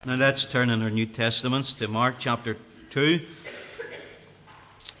Now let's turn in our New Testaments to Mark chapter 2.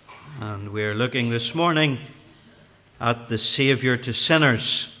 And we're looking this morning at the Saviour to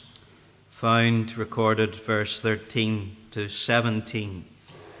sinners, found recorded verse 13 to 17.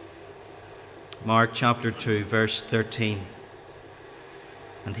 Mark chapter 2, verse 13.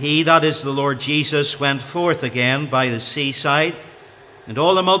 And he, that is the Lord Jesus, went forth again by the seaside, and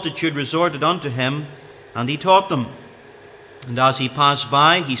all the multitude resorted unto him, and he taught them. And as he passed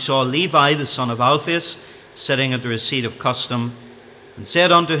by, he saw Levi, the son of Alphaeus, sitting at the receipt of custom, and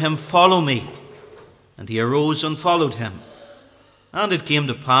said unto him, Follow me. And he arose and followed him. And it came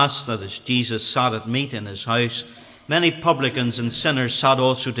to pass that as Jesus sat at meat in his house, many publicans and sinners sat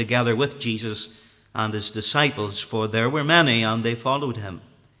also together with Jesus and his disciples, for there were many, and they followed him.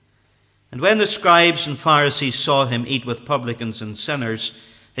 And when the scribes and Pharisees saw him eat with publicans and sinners,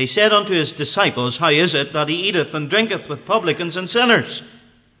 they said unto his disciples, How is it that he eateth and drinketh with publicans and sinners?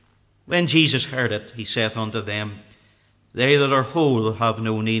 When Jesus heard it, he saith unto them, They that are whole have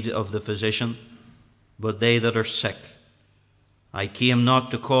no need of the physician, but they that are sick. I came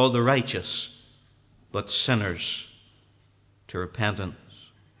not to call the righteous, but sinners to repentance.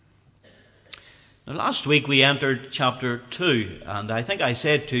 Now, last week we entered chapter 2, and I think I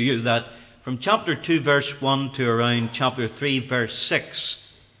said to you that from chapter 2 verse 1 to around chapter 3 verse 6,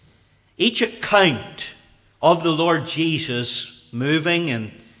 each account of the Lord Jesus moving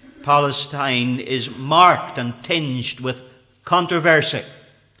in Palestine is marked and tinged with controversy.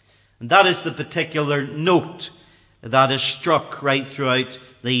 And that is the particular note that is struck right throughout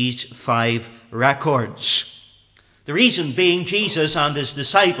these 5 records. The reason being, Jesus and his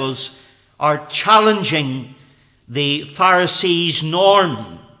disciples are challenging the Pharisees'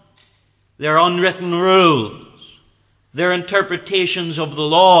 norm, their unwritten rules, their interpretations of the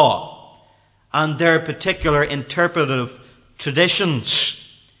law, and their particular interpretive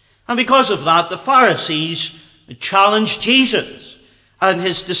traditions. And because of that, the Pharisees challenged Jesus and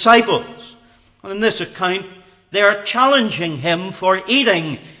his disciples. And in this account, they are challenging him for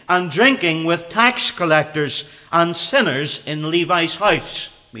eating and drinking with tax collectors and sinners in Levi's house.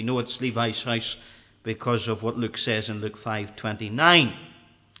 We know it's Levi's house because of what Luke says in Luke 5:29.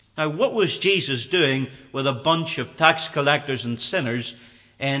 Now, what was Jesus doing with a bunch of tax collectors and sinners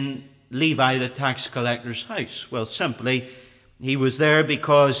in Levi the tax collector's house? Well, simply, he was there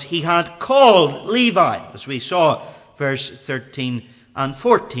because he had called Levi, as we saw, verse 13 and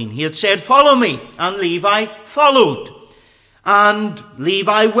 14. He had said, Follow me, and Levi followed. And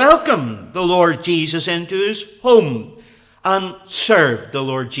Levi welcomed the Lord Jesus into his home and served the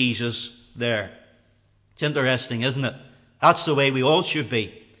Lord Jesus there. It's interesting, isn't it? That's the way we all should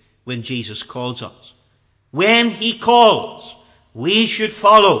be when Jesus calls us. When he calls, we should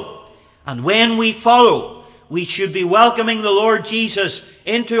follow. And when we follow, we should be welcoming the Lord Jesus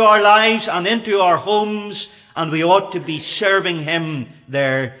into our lives and into our homes, and we ought to be serving him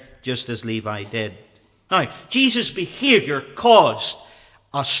there just as Levi did. Now, Jesus' behavior caused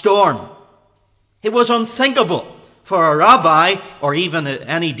a storm. It was unthinkable for a rabbi or even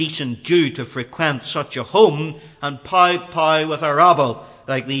any decent Jew to frequent such a home and pow with a rabble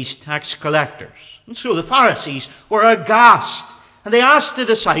like these tax collectors. And so the Pharisees were aghast. And they asked the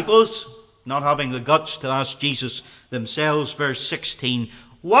disciples, not having the guts to ask Jesus themselves, verse 16,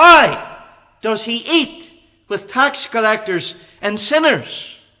 Why does he eat with tax collectors and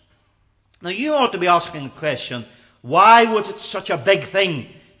sinners? Now you ought to be asking the question, why was it such a big thing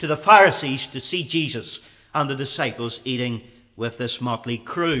to the Pharisees to see Jesus and the disciples eating with this motley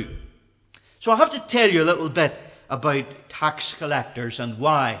crew? So I have to tell you a little bit about tax collectors and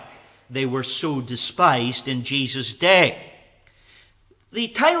why they were so despised in Jesus' day. The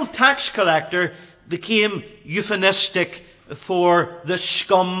title tax collector became euphemistic for the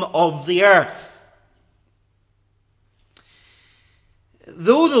scum of the earth.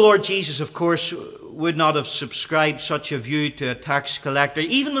 Though the Lord Jesus, of course, would not have subscribed such a view to a tax collector,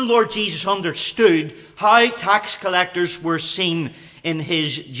 even the Lord Jesus understood how tax collectors were seen in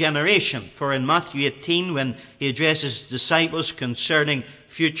his generation. For in Matthew 18, when he addresses his disciples concerning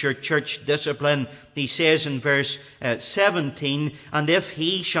future church discipline, he says in verse 17, And if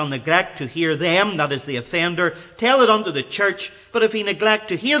he shall neglect to hear them, that is the offender, tell it unto the church. But if he neglect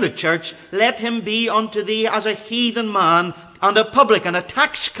to hear the church, let him be unto thee as a heathen man and a publican, a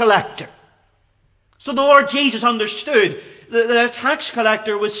tax collector. So the Lord Jesus understood that a tax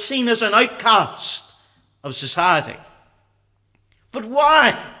collector was seen as an outcast of society. But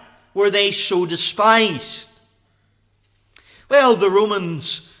why were they so despised? Well, the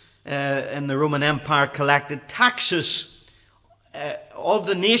Romans in the Roman Empire collected taxes of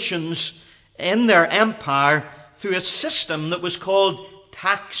the nations in their empire through a system that was called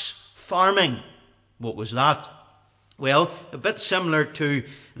tax farming. What was that? Well, a bit similar to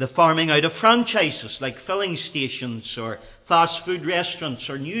the farming out of franchises, like filling stations or fast food restaurants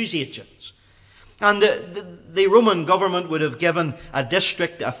or newsagents. And the Roman government would have given a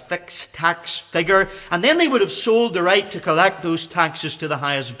district a fixed tax figure, and then they would have sold the right to collect those taxes to the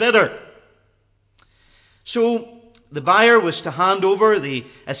highest bidder. So the buyer was to hand over the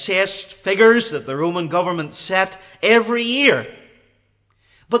assessed figures that the Roman government set every year.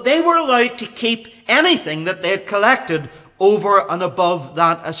 But they were allowed to keep anything that they had collected over and above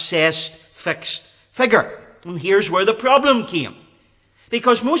that assessed fixed figure. And here's where the problem came.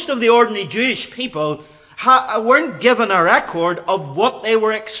 Because most of the ordinary Jewish people weren't given a record of what they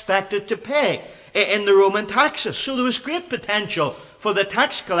were expected to pay in the Roman taxes. So there was great potential for the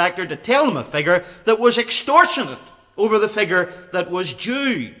tax collector to tell them a figure that was extortionate over the figure that was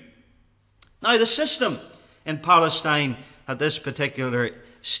due. Now, the system in Palestine at this particular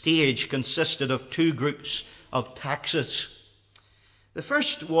stage consisted of two groups of taxes. The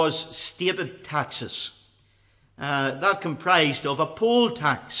first was stated taxes. That comprised of a poll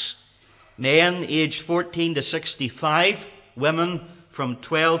tax. Men aged 14 to 65, women from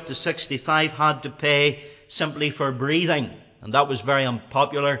 12 to 65 had to pay simply for breathing. And that was very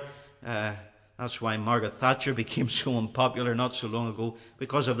unpopular. That's why Margaret Thatcher became so unpopular not so long ago,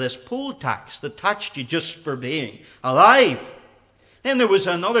 because of this poll tax that taxed you just for being alive. Then there was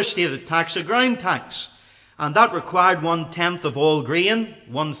another stated tax, a ground tax. And that required 1/10 of all grain,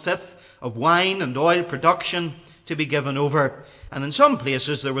 1/5 of wine and oil production to be given over. And in some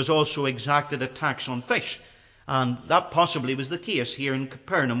places there was also exacted a tax on fish. And that possibly was the case here in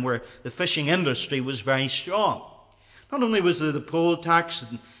Capernaum, where the fishing industry was very strong. Not only was there the poll tax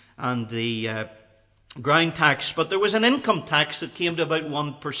and the ground tax, but there was an income tax that came to about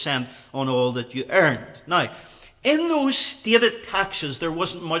 1% on all that you earned. Now, in those stated taxes, there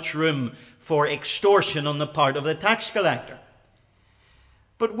wasn't much room for extortion on the part of the tax collector.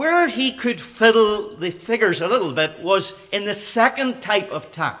 But where he could fiddle the figures a little bit was in the second type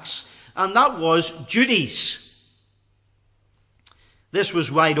of tax, and that was duties. This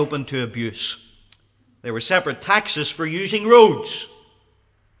was wide open to abuse. There were separate taxes for using roads.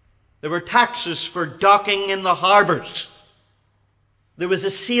 There were taxes for docking in the harbours. There was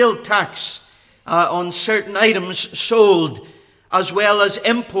a sale tax on certain items sold, as well as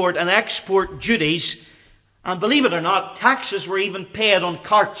import and export duties. And believe it or not, taxes were even paid on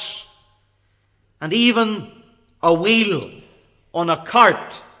carts. And even a wheel on a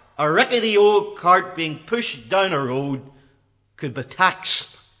cart, a rickety old cart being pushed down a road, could be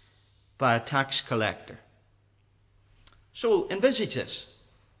taxed by a tax collector. So envisage this.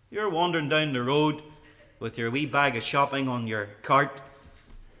 You're wandering down the road with your wee bag of shopping on your cart,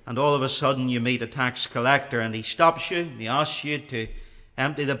 and all of a sudden you meet a tax collector, and he stops you, and he asks you to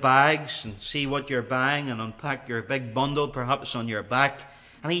empty the bags and see what you're buying and unpack your big bundle, perhaps on your back,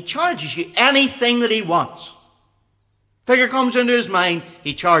 and he charges you anything that he wants. Figure comes into his mind,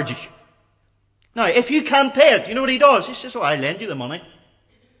 he charges you. Now, if you can't pay it, you know what he does? He says, I'll lend you the money.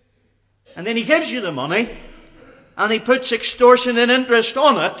 And then he gives you the money, and he puts extortion and interest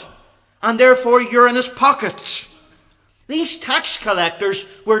on it, and therefore you're in his pockets. These tax collectors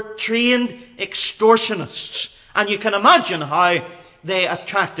were trained extortionists, and you can imagine how they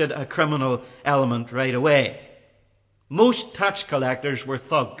attracted a criminal element right away. Most tax collectors were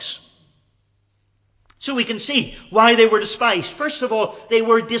thugs. So we can see why they were despised. First of all, they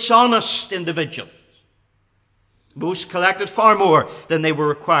were dishonest individuals. Most collected far more than they were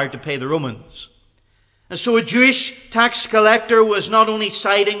required to pay the Romans. And so a Jewish tax collector was not only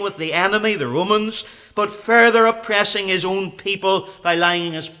siding with the enemy, the Romans, but further oppressing his own people by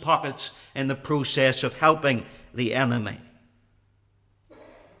lining his pockets in the process of helping the enemy.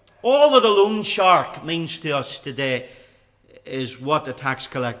 All that a loan shark means to us today is what a tax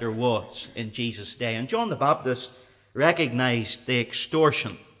collector was in Jesus' day. And John the Baptist recognized the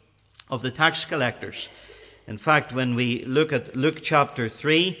extortion of the tax collectors. In fact, when we look at Luke chapter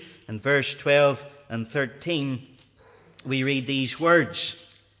 3 and verse 12 and 13, we read these words.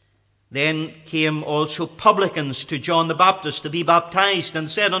 Then came also publicans to John the Baptist to be baptized, and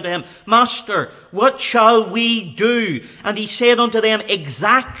said unto him, Master, what shall we do? And he said unto them,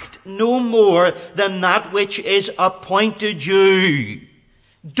 Exact no more than that which is appointed you.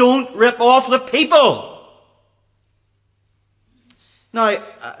 Don't rip off the people. Now,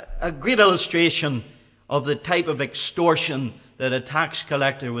 a great illustration of the type of extortion that a tax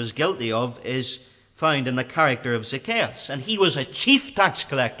collector was guilty of is found in the character of Zacchaeus. And he was a chief tax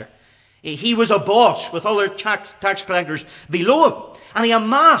collector. He was a boss with other tax collectors below him. And he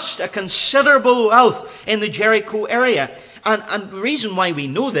amassed a considerable wealth in the Jericho area. And the reason why we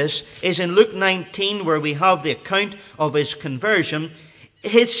know this is in Luke 19, where we have the account of his conversion.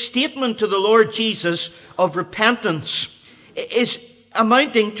 His statement to the Lord Jesus of repentance is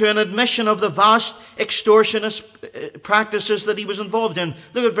amounting to an admission of the vast extortionist practices that he was involved in.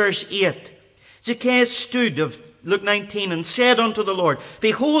 Look at verse 8. Zacchaeus stood, of Luke 19, and said unto the Lord,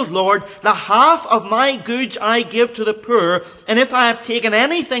 Behold, Lord, the half of my goods I give to the poor, and if I have taken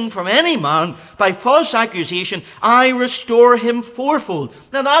anything from any man by false accusation, I restore him fourfold.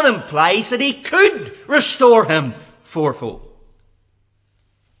 Now that implies that he could restore him fourfold.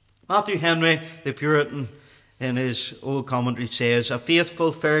 Matthew Henry, the Puritan, in his old commentary says, a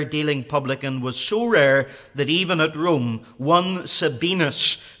faithful, fair-dealing publican was so rare that even at Rome, one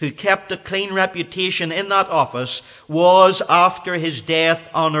Sabinus, who kept a clean reputation in that office, was after his death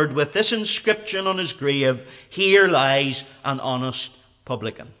honoured with this inscription on his grave, Here lies an honest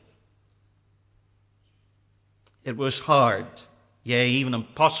publican. It was hard, yea, even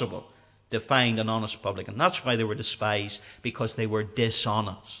impossible, to find an honest publican. That's why they were despised, because they were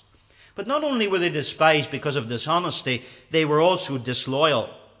dishonest. But not only were they despised because of dishonesty, they were also disloyal.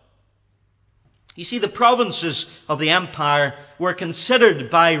 You see, the provinces of the empire were considered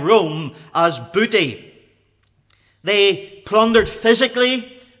by Rome as booty. They plundered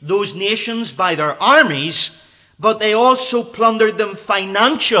physically those nations by their armies, but they also plundered them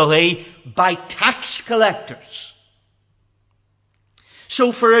financially by tax collectors.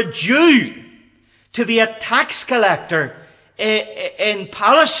 So for a Jew to be a tax collector in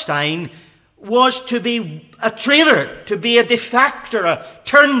Palestine was to be a traitor, to be a defector, a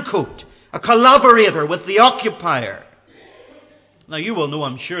turncoat, a collaborator with the occupier. Now you will know,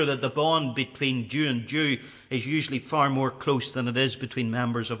 I'm sure, that the bond between Jew and Jew is usually far more close than it is between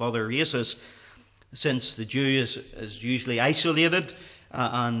members of other races, since the Jew is usually isolated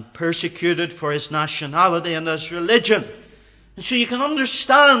and persecuted for his nationality and his religion. And so you can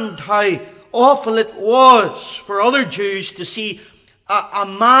understand how awful it was for other Jews to see a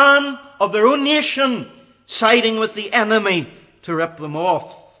man of their own nation siding with the enemy to rip them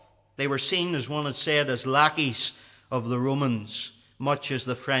off. They were seen, as one had said, as lackeys of the Romans, much as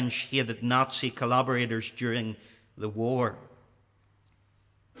the French hated Nazi collaborators during the war.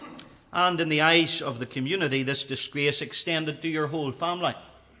 And in the eyes of the community, this disgrace extended to your whole family.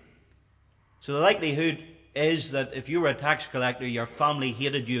 So the likelihood is that if you were a tax collector, your family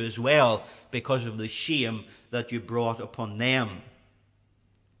hated you as well because of the shame that you brought upon them.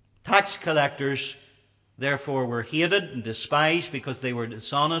 Tax collectors, therefore, were hated and despised because they were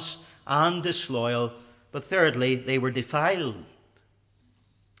dishonest and disloyal. But thirdly, they were defiled.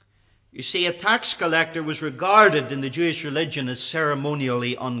 You see, a tax collector was regarded in the Jewish religion as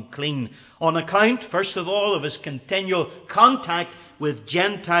ceremonially unclean, on account, first of all, of his continual contact with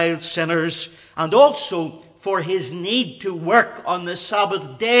Gentile sinners, and also for his need to work on the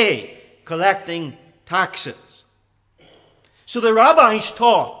Sabbath day, collecting taxes. So the rabbis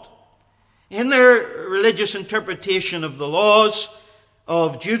taught, in their religious interpretation of the laws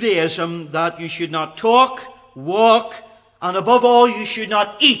of Judaism, that you should not talk, walk, and above all, you should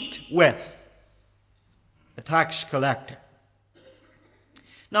not eat with a tax collector.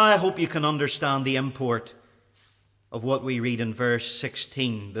 Now, I hope you can understand the import of what we read in verse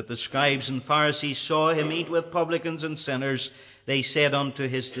 16, that the scribes and Pharisees saw him eat with publicans and sinners. They said unto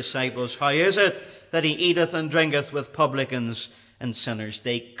his disciples, How is it that he eateth and drinketh with publicans and sinners?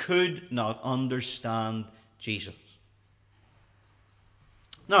 They could not understand Jesus.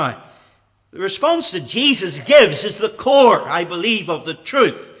 Now, the response that Jesus gives is the core, I believe, of the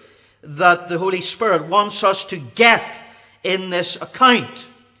truth that the Holy Spirit wants us to get in this account.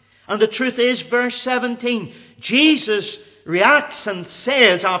 And the truth is, verse 17, Jesus reacts and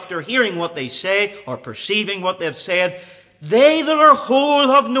says, after hearing what they say, or perceiving what they've said, They that are whole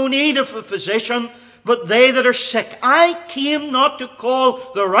have no need of a physician, but they that are sick. I came not to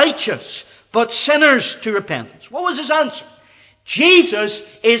call the righteous, but sinners to repentance. What was his answer?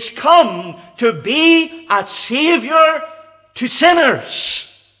 Jesus is come to be a Saviour to sinners.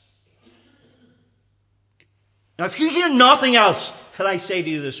 Now, if you hear nothing else that I say to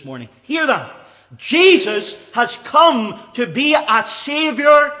you this morning, hear that. Jesus has come to be a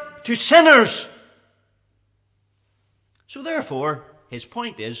Saviour to sinners. So therefore, his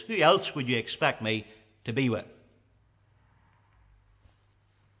point is, who else would you expect me to be with?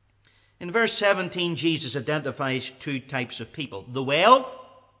 In verse 17, Jesus identifies two types of people, the well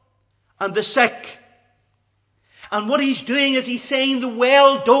and the sick. And what he's doing is he's saying the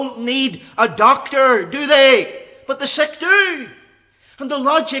well don't need a doctor, do they? But the sick do. And the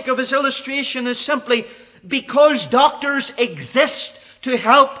logic of his illustration is simply because doctors exist to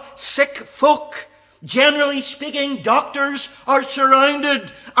help sick folk, Generally speaking, doctors are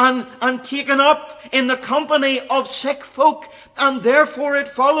surrounded and taken up in the company of sick folk, and therefore it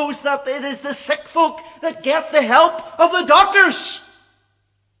follows that it is the sick folk that get the help of the doctors.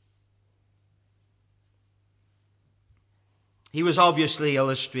 He was obviously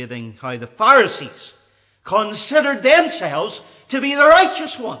illustrating how the Pharisees considered themselves to be the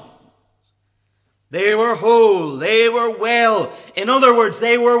righteous ones. They were whole, they were well. In other words,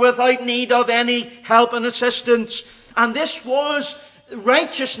 they were without need of any help and assistance. And this was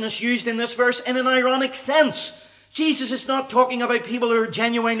righteousness used in this verse in an ironic sense. Jesus is not talking about people who are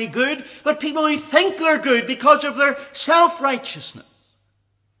genuinely good, but people who think they're good because of their self-righteousness.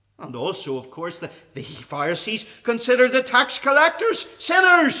 And also, of course, the Pharisees considered the tax collectors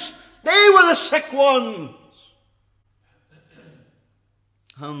sinners. They were the sick ones.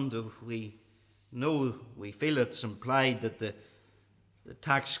 And we feel it's implied that the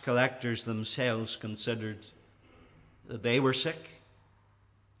tax collectors themselves considered that they were sick.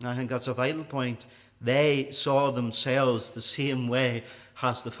 I think that's a vital point. They saw themselves the same way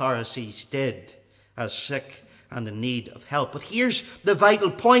as the Pharisees did, as sick and in need of help. But here's the vital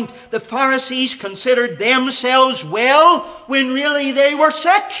point. The Pharisees considered themselves well when really they were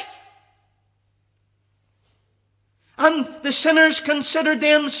sick. And the sinners considered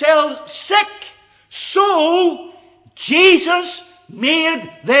themselves sick. So Jesus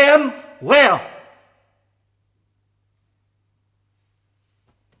made them well.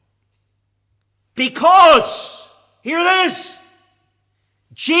 Because, here it is,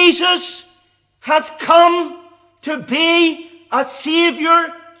 Jesus has come to be a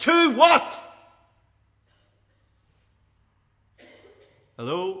Saviour to what?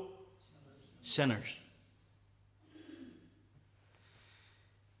 Hello? Sinners.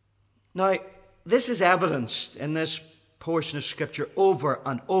 Now, this is evidenced in this portion of Scripture over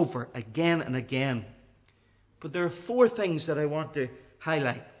and over, again and again. But there are four things that I want to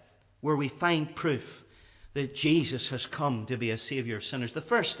highlight where we find proof that Jesus has come to be a Saviour of sinners. The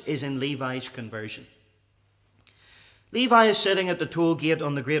first is in Levi's conversion. Levi is sitting at the toll gate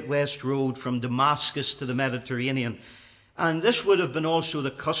on the Great West Road from Damascus to the Mediterranean. And this would have been also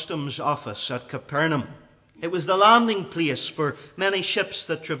the customs office at Capernaum. It was the landing place for many ships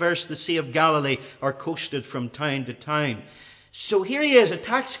that traversed the Sea of Galilee or coasted from town to town. So here he is, a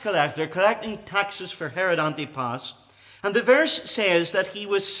tax collector, collecting taxes for Herod Antipas. And the verse says that he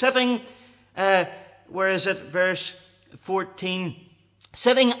was sitting, verse 14,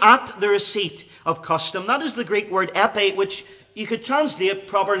 sitting at the receipt of custom. That is the Greek word epi, which you could translate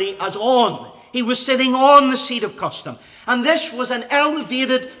properly as on. He was sitting on the seat of custom. And this was an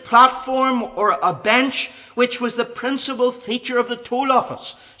elevated platform or a bench, which was the principal feature of the toll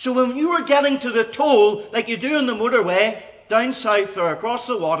office. So when you were getting to the toll, like you do on the motorway, down south or across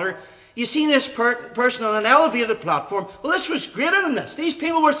the water, you see this person on an elevated platform. Well, this was greater than this. These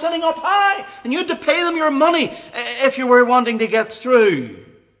people were sitting up high, and you had to pay them your money if you were wanting to get through.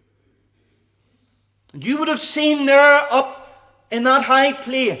 And you would have seen there up in that high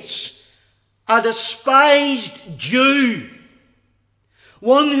place a despised Jew.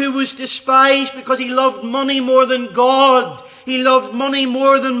 One who was despised because he loved money more than God. He loved money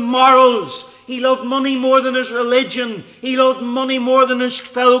more than morals. He loved money more than his religion. He loved money more than his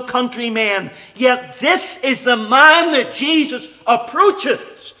fellow countrymen. Yet this is the man that Jesus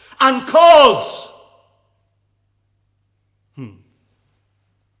approaches and calls.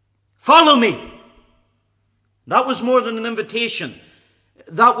 Follow me. That was more than an invitation.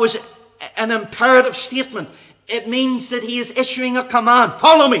 That was an imperative statement. It means that he is issuing a command.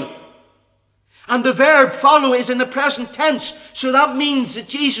 Follow me. And the verb follow is in the present tense. So that means that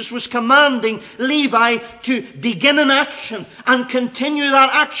Jesus was commanding Levi to begin an action and continue that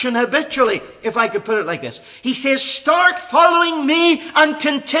action habitually, if I could put it like this. He says, start following me and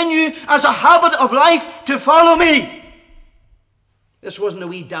continue as a habit of life to follow me. This wasn't a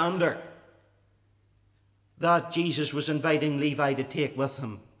wee dander that Jesus was inviting Levi to take with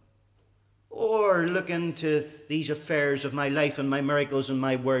him. Or look into these affairs of my life and my miracles and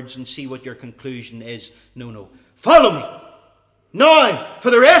my words and see what your conclusion is. No. Follow me. Now,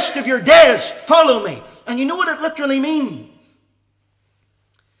 for the rest of your days, follow me. And you know what it literally means?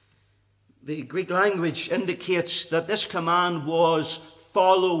 The Greek language indicates that this command was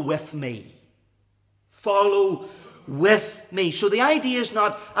follow with me. Follow with me. So the idea is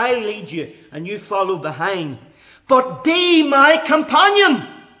not I lead you and you follow behind, but be my companion.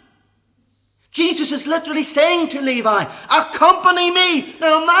 Jesus is literally saying to Levi, accompany me.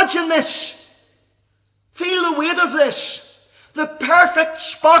 Now imagine this. Feel the weight of this. The perfect,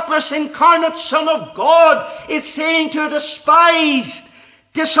 spotless, incarnate Son of God is saying to a despised,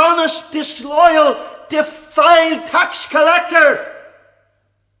 dishonest, disloyal, defiled tax collector,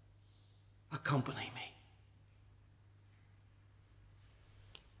 accompany me.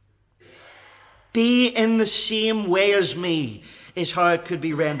 Be in the same way as me, is how it could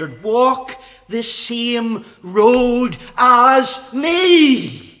be rendered. Walk the same road as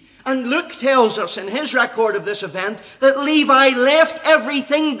me. And Luke tells us in his record of this event that Levi left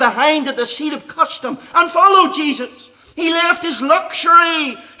everything behind at the seat of custom and followed Jesus. He left his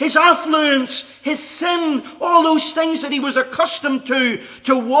luxury, his affluence, his sin, all those things that he was accustomed to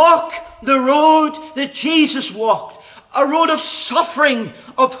walk the road that Jesus walked. A road of suffering,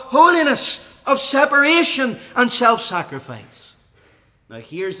 of holiness, of separation and self-sacrifice. Now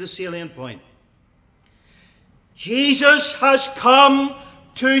here's the salient point. Jesus has come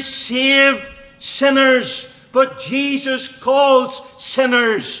to save sinners, but Jesus calls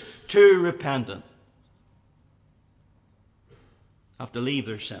sinners to repentance. Have to leave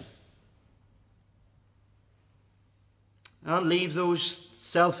their sin. And leave those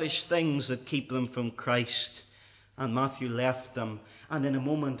selfish things that keep them from Christ. And Matthew left them. And in a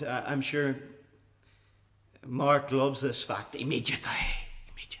moment, I'm sure Mark loves this fact. Immediately.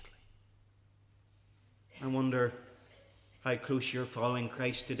 I wonder how close you're following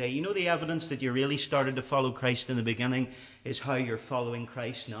Christ today. You know, the evidence that you really started to follow Christ in the beginning is how you're following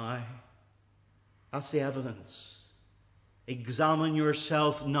Christ now. That's the evidence. Examine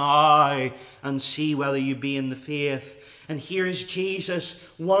yourself now and see whether you be in the faith. And here's Jesus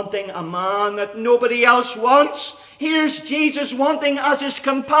wanting a man that nobody else wants. Here's Jesus wanting as his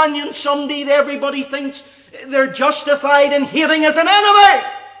companion somebody that everybody thinks they're justified in hating as an enemy.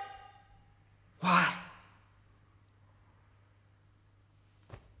 Why?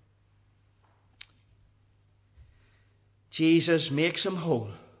 Jesus makes him whole,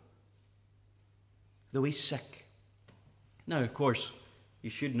 though he's sick. Now, of course, you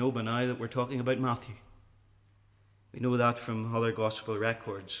should know by now that we're talking about Matthew. We know that from other gospel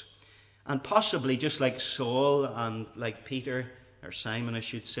records. And possibly, just like Saul and like Peter, or Simon, I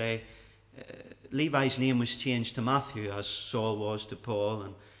should say, Levi's name was changed to Matthew, as Saul was to Paul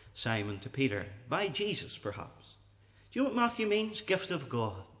and Simon to Peter, by Jesus, perhaps. Do you know what Matthew means? Gift of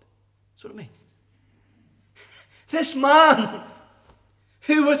God. That's what it means. This man,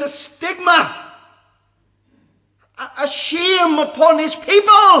 who was a stigma, a shame upon his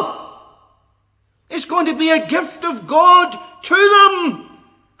people, is going to be a gift of God to them.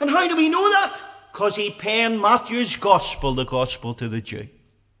 And how do we know that? Because he penned Matthew's gospel, the gospel to the Jew.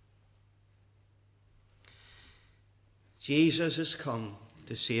 Jesus has come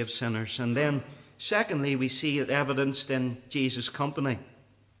to save sinners. And then, secondly, we see it evidenced in Jesus' company.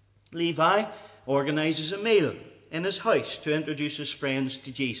 Levi organizes a meal in his house to introduce his friends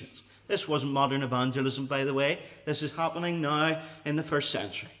to Jesus. This wasn't modern evangelism, by the way. This is happening now in the first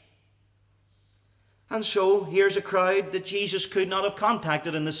century. And so, here's a crowd that Jesus could not have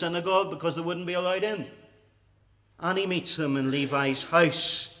contacted in the synagogue because they wouldn't be allowed in. And he meets them in Levi's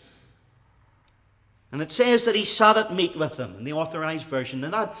house. And it says that he sat at meat with them, in the authorized version.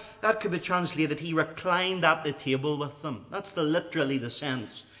 And that could be translated, he reclined at the table with them. That's literally the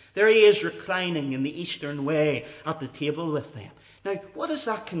sense. There he is reclining in the Eastern way at the table with them. Now, what does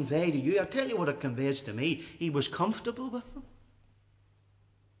that convey to you? I'll tell you what it conveys to me. He was comfortable with them.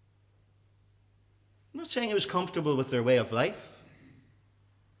 I'm not saying he was comfortable with their way of life,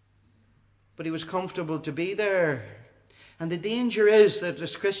 but he was comfortable to be there. And the danger is that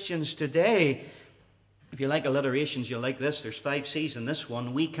as Christians today, if you like alliterations, you'll like this. There's 5 C's in this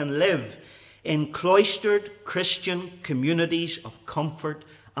one. We can live in cloistered Christian communities of comfort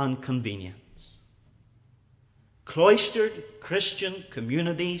and convenience. Cloistered Christian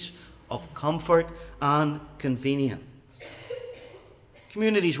communities of comfort and convenience.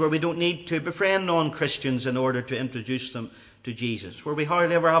 Communities where we don't need to befriend non-Christians in order to introduce them to Jesus. Where we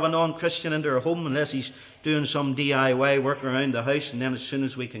hardly ever have a non-Christian into our home unless he's doing some DIY work around the house, and then as soon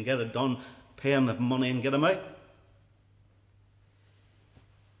as we can get it done, pay him the money and get him out.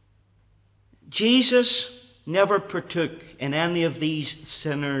 Jesus never partook in any of these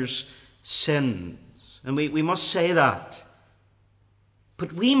sinners' sins. And we must say that.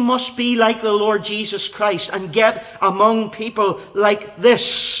 But we must be like the Lord Jesus Christ and get among people like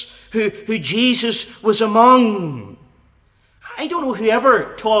this, who Jesus was among. I don't know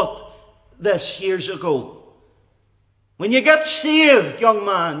whoever taught this years ago. When you get saved, young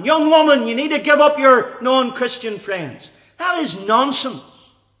man, young woman, you need to give up your non-Christian friends. That is nonsense.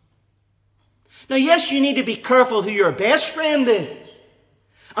 Now, yes, you need to be careful who your best friend is,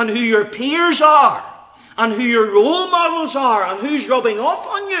 and who your peers are, and who your role models are, and who's rubbing off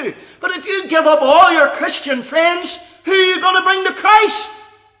on you. But if you give up all your Christian friends, who are you going to bring to Christ?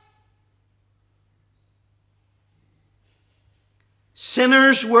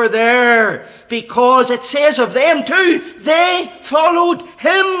 Sinners were there because it says of them too, they followed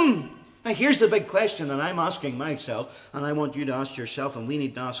him. Now here's the big question that I'm asking myself, and I want you to ask yourself, and we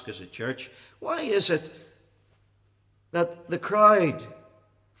need to ask as a church. Why is it that the crowd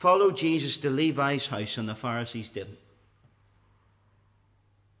followed Jesus to Levi's house and the Pharisees didn't?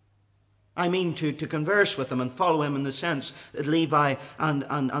 I mean to converse with him and follow him in the sense that Levi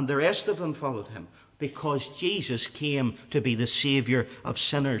and the rest of them followed him. Because Jesus came to be the Saviour of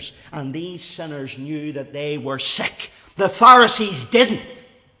sinners. And these sinners knew that they were sick. The Pharisees didn't.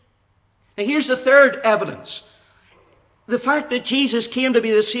 And here's the third evidence. The fact that Jesus came to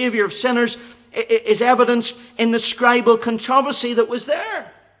be the Saviour of sinners is evidenced in the scribal controversy that was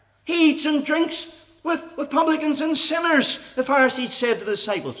there. He eats and drinks with publicans and sinners, the Pharisees said to the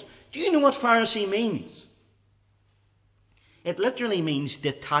disciples. Do you know what Pharisee means? It literally means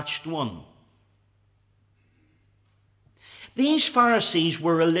detached one. These Pharisees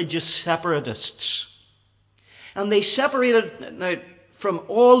were religious separatists. And they separated from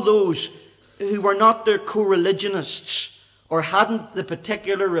all those who were not their co-religionists or hadn't the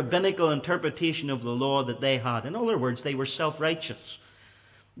particular rabbinical interpretation of the law that they had. In other words, they were self-righteous.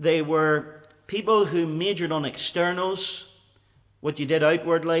 They were people who majored on externals, what you did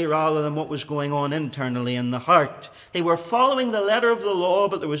outwardly rather than what was going on internally in the heart. They were following the letter of the law,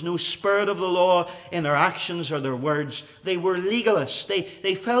 but there was no spirit of the law in their actions or their words. They were legalists.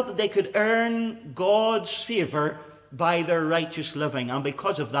 They felt that they could earn God's favour by their righteous living. And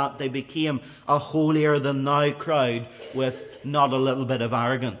because of that, they became a holier-than-thou crowd with not a little bit of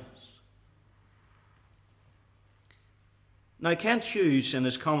arrogance. Now, Kent Hughes, in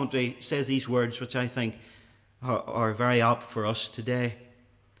his commentary, says these words, which I think are very apt for us today.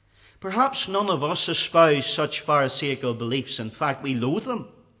 Perhaps none of us espouse such pharisaical beliefs. In fact, we loathe them.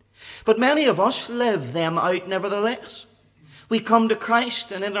 But many of us live them out nevertheless. We come to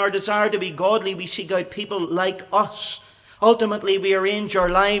Christ, and in our desire to be godly, we seek out people like us. Ultimately, we arrange our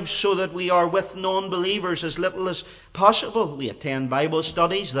lives so that we are with non-believers as little as possible. We attend Bible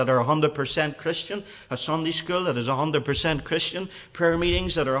studies that are 100% Christian, a Sunday school that is 100% Christian, prayer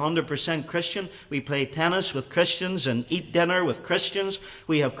meetings that are 100% Christian. We play tennis with Christians and eat dinner with Christians.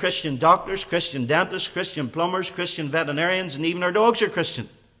 We have Christian doctors, Christian dentists, Christian plumbers, Christian veterinarians, and even our dogs are Christian.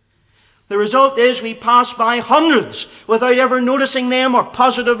 The result is we pass by hundreds without ever noticing them or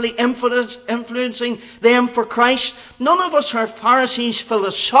positively influencing them for Christ. None of us are Pharisees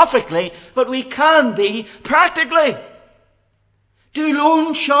philosophically, but we can be practically. Do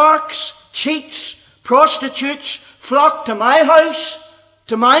loan sharks, cheats, prostitutes flock to my house,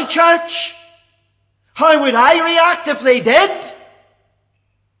 to my church? How would I react if they did?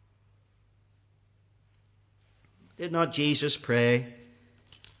 Did not Jesus pray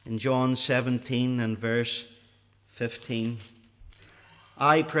in John 17 and verse 15,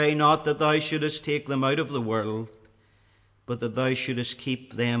 I pray not that thou shouldest take them out of the world, but that thou shouldest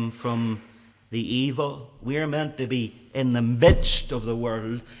keep them from the evil. We are meant to be in the midst of the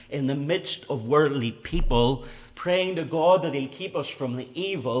world, in the midst of worldly people, praying to God that he'll keep us from the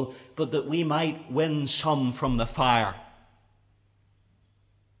evil, but that we might win some from the fire.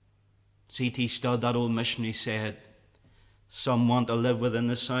 C.T. Studd, that old missionary, said, some want to live within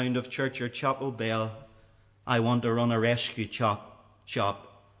the sound of church or chapel bell. I want to run a rescue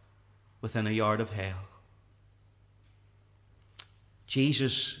shop within a yard of hell.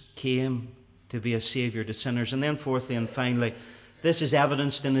 Jesus came to be a saviour to sinners. And then fourthly and finally, this is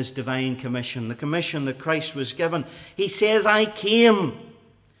evidenced in his divine commission, the commission that Christ was given. He says, I came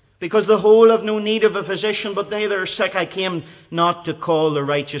because the whole have no need of a physician, but they that are sick. I came not to call the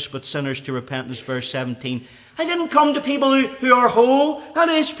righteous, but sinners to repentance. Verse 17. I didn't come to people who are whole. That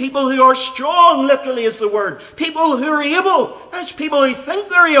is, people who are strong, literally is the word. People who are able. That's people who think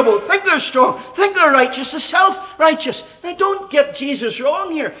they're able, think they're strong, think they're righteous, are self-righteous. Now, don't get Jesus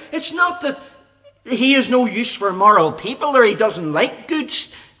wrong here. It's not that he is no use for moral people, or he doesn't like good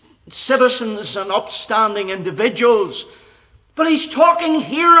citizens and upstanding individuals. But he's talking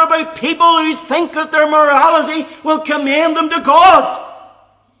here about people who think that their morality will commend them to God.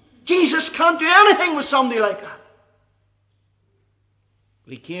 Jesus can't do anything with somebody like that.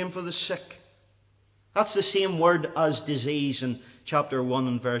 But he came for the sick. That's the same word as disease in chapter 1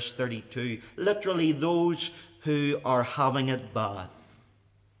 and verse 32. Literally, those who are having it bad.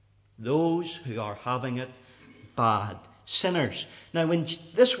 Those who are having it bad. Sinners. Now, when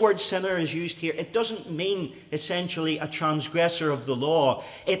this word sinner is used here, it doesn't mean essentially a transgressor of the law.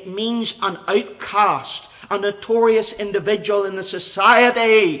 It means an outcast, a notorious individual in the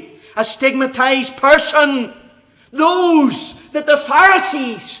society, a stigmatized person. Those that the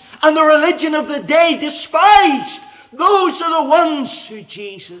Pharisees and the religion of the day despised. Those are the ones who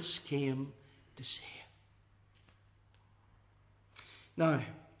Jesus came to save. Now,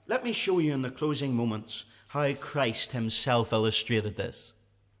 let me show you in the closing moments how Christ himself illustrated this.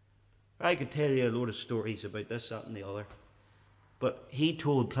 I could tell you a load of stories about this, that, and the other. But he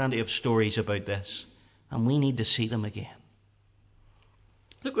told plenty of stories about this, and we need to see them again.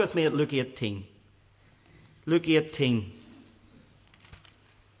 Look with me at Luke 18. Luke 18.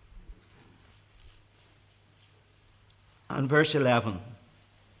 And verse 11.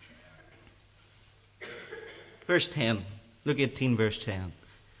 Verse 10. Luke 18, verse 10.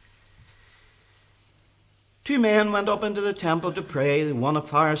 Two men went up into the temple to pray, one a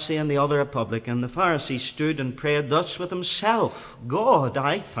Pharisee and the other a publican. The Pharisee stood and prayed thus with himself: God,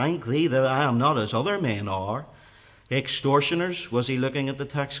 I thank thee that I am not as other men are, extortioners, was he looking at the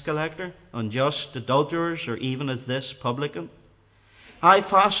tax collector, unjust, adulterers, or even as this publican? I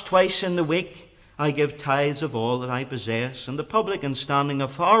fast twice in the week, I give tithes of all that I possess. And the publican, standing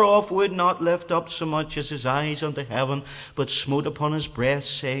afar off, would not lift up so much as his eyes unto heaven, but smote upon his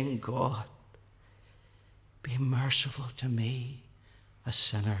breast, saying, God, be merciful to me, a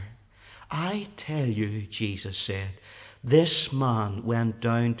sinner. I tell you, Jesus said, this man went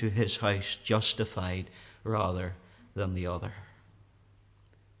down to his house justified rather than the other.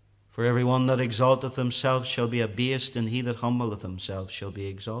 For every one that exalteth himself shall be abased, and he that humbleth himself shall be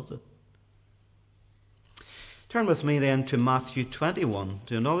exalted. Turn with me then to Matthew 21,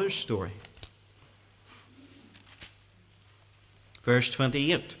 to another story. Verse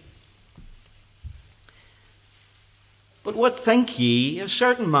 28. But what think ye? A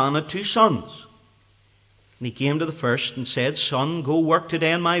certain man had 2 sons. And he came to the first and said, Son, go work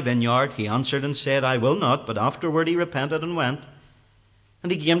today in my vineyard. He answered and said, I will not. But afterward he repented and went.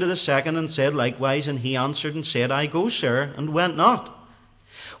 And he came to the second and said likewise. And he answered and said, I go, sir, and went not.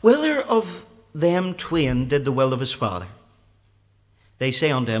 Whither of them twain did the will of his father? They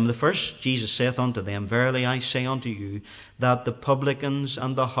say unto him, the first. Jesus saith unto them, Verily I say unto you, that the publicans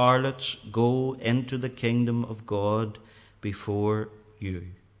and the harlots go into the kingdom of God before you.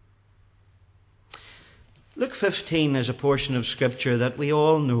 Luke 15 is a portion of Scripture that we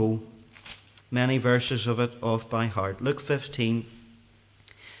all know many verses of it off by heart. Luke 15.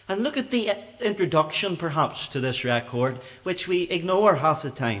 And look at the introduction, perhaps, to this record, which we ignore half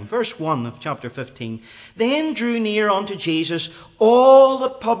the time. Verse 1 of chapter 15. Then drew near unto Jesus all the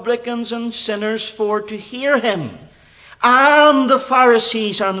publicans and sinners for to hear him. And the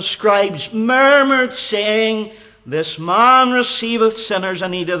Pharisees and scribes murmured, saying, This man receiveth sinners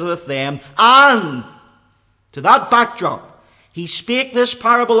and eateth with them. And to that backdrop, he spake this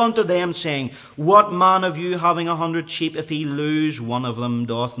parable unto them, saying, What man of you, having 100 sheep, if he lose one of them,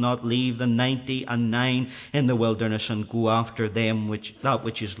 doth not leave the 99 in the wilderness, and go after that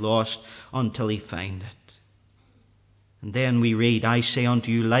which is lost, until he find it? And then we read, I say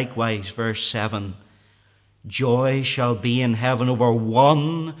unto you likewise, verse 7, Joy shall be in heaven over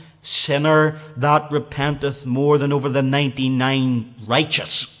one sinner that repenteth, more than over the 99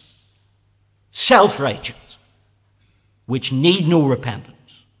 righteous, self-righteous, which need no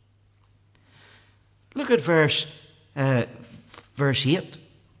repentance. Look at verse 8.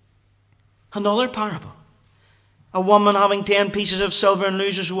 Another parable. A woman having 10 pieces of silver and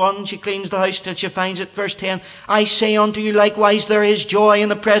loses one, she cleans the house till she finds it. Verse 10. I say unto you likewise, there is joy in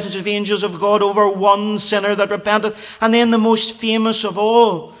the presence of angels of God over one sinner that repenteth. And then the most famous of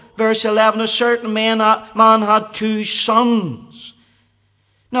all, verse 11. A certain man had 2 sons.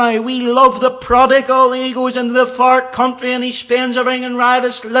 Now, we love the prodigal. He goes into the far country and he spends everything in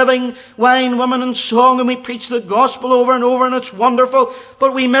riotous living, wine, women, and song, and we preach the gospel over and over, and it's wonderful.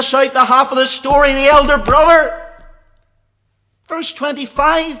 But we miss out the half of the story, the elder brother. Verse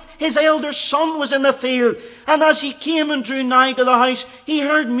 25, his elder son was in the field, and as he came and drew nigh to the house, he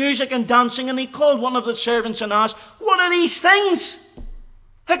heard music and dancing, and he called one of the servants and asked, What are these things?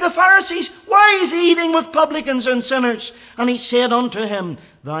 Like the Pharisees, why is he eating with publicans and sinners? And he said unto him,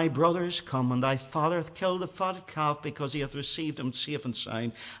 Thy brother is come, and thy father hath killed the fatted calf, because he hath received him safe and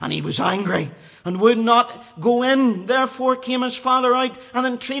sound. And he was angry, and would not go in. Therefore came his father out, and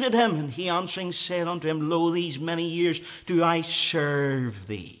entreated him. And he answering said unto him, Lo, these many years do I serve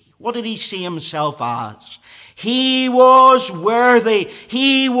thee. What did he see himself as? He was worthy.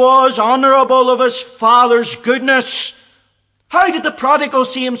 He was honourable of his father's goodness. How did the prodigal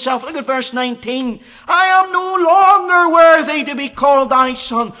see himself? Look at verse 19. I am no longer worthy to be called thy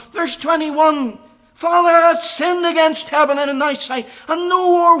son. Verse 21. Father, I have sinned against heaven and in thy sight, and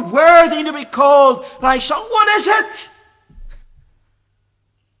no more worthy to be called thy son. What is it?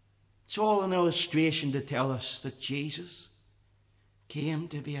 It's all an illustration to tell us that Jesus came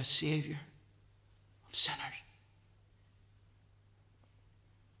to be a Saviour of sinners.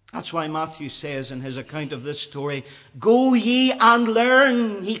 That's why Matthew says in his account of this story, "Go ye and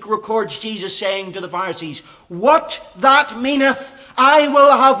learn," he records Jesus saying to the Pharisees, "what that meaneth. I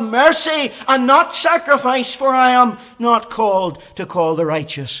will have mercy and not sacrifice, for I am not called to call the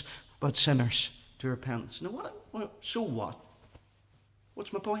righteous, but sinners to repentance." Now, so what?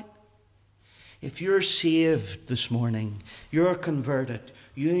 What's my point? If you're saved this morning, you're converted,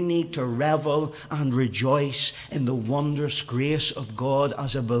 you need to revel and rejoice in the wondrous grace of God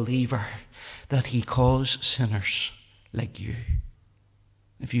as a believer, that he calls sinners like you.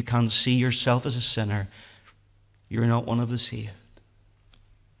 If you can't see yourself as a sinner, you're not one of the saved.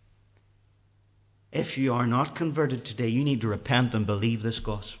 If you are not converted today, you need to repent and believe this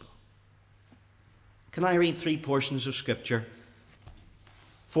gospel. Can I read 3 portions of Scripture?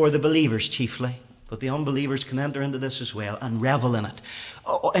 For the believers chiefly, but the unbelievers can enter into this as well and revel in it.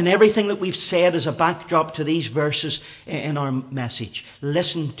 And everything that we've said is a backdrop to these verses in our message.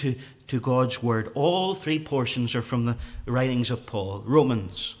 Listen to God's word. All 3 portions are from the writings of Paul.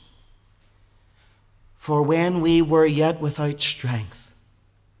 Romans. For when we were yet without strength,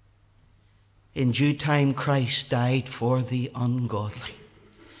 in due time Christ died for the ungodly.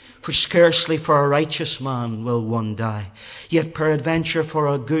 For scarcely for a righteous man will one die, yet peradventure for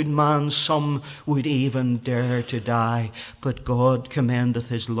a good man some would even dare to die. But God commendeth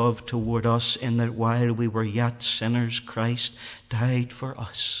his love toward us, in that while we were yet sinners, Christ died for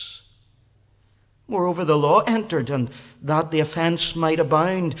us. Moreover, the law entered, and that the offence might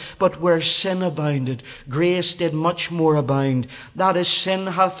abound. But where sin abounded, grace did much more abound. That as sin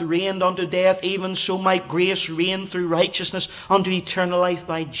hath reigned unto death, even so might grace reign through righteousness unto eternal life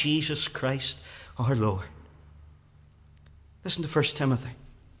by Jesus Christ our Lord. Listen to 1 Timothy.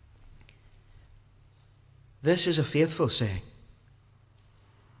 This is a faithful saying,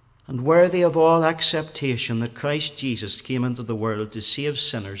 and worthy of all acceptation, that Christ Jesus came into the world to save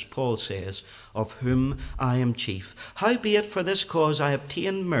sinners, Paul says, of whom I am chief. Howbeit for this cause I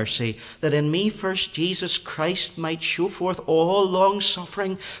obtained mercy, that in me first Jesus Christ might show forth all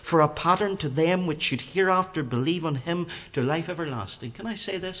long-suffering for a pattern to them which should hereafter believe on him to life everlasting. Can I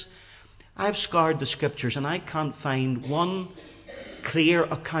say this? I've scoured the Scriptures and I can't find one clear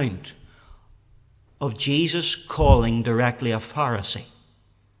account of Jesus calling directly a Pharisee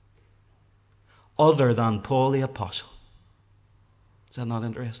other than Paul the Apostle. Is that not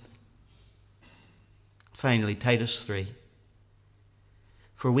interesting? Finally, Titus 3.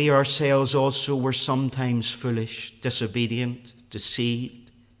 For we ourselves also were sometimes foolish, disobedient, deceived,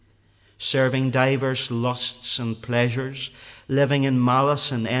 serving divers lusts and pleasures, living in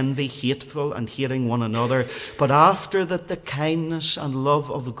malice and envy, hateful and hating one another. But after that the kindness and love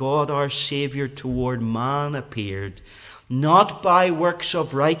of God our Saviour toward man appeared, not by works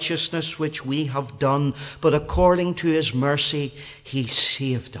of righteousness which we have done, but according to his mercy he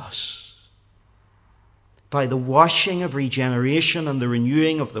saved us by the washing of regeneration and the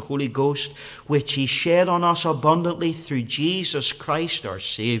renewing of the Holy Ghost, which he shed on us abundantly through Jesus Christ our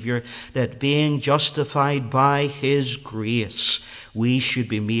Saviour, that being justified by his grace, we should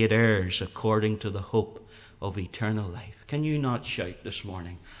be made heirs according to the hope of eternal life. Can you not shout this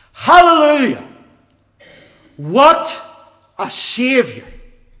morning, hallelujah? What a Saviour!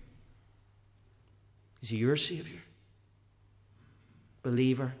 Is he your Saviour?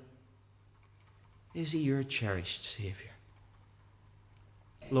 Believer, is he your cherished Saviour?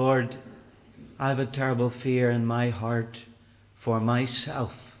 Lord, I have a terrible fear in my heart for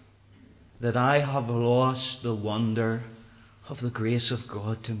myself that I have lost the wonder of the grace of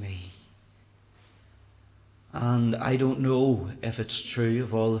God to me. And I don't know if it's true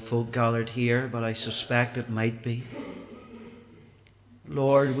of all the folk gathered here, but I suspect it might be.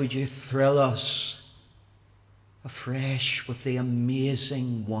 Lord, would you thrill us afresh with the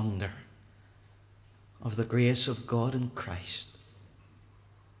amazing wonder of the grace of God in Christ,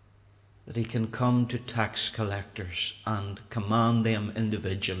 that he can come to tax collectors and command them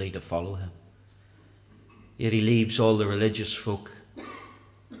individually to follow him. Yet he leaves all the religious folk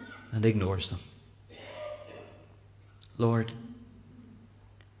and ignores them. Lord,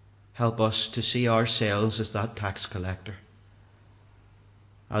 help us to see ourselves as that tax collector,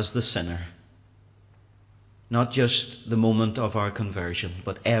 as the sinner, not just the moment of our conversion,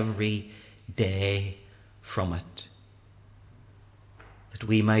 but every day from it, that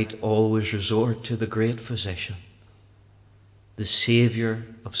we might always resort to the great physician, the Saviour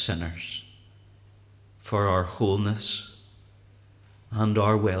of sinners, for our wholeness and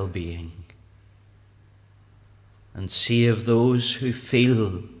our well-being, and save those who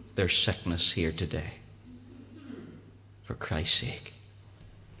feel their sickness here today, for Christ's sake.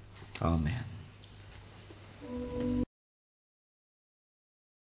 Amen.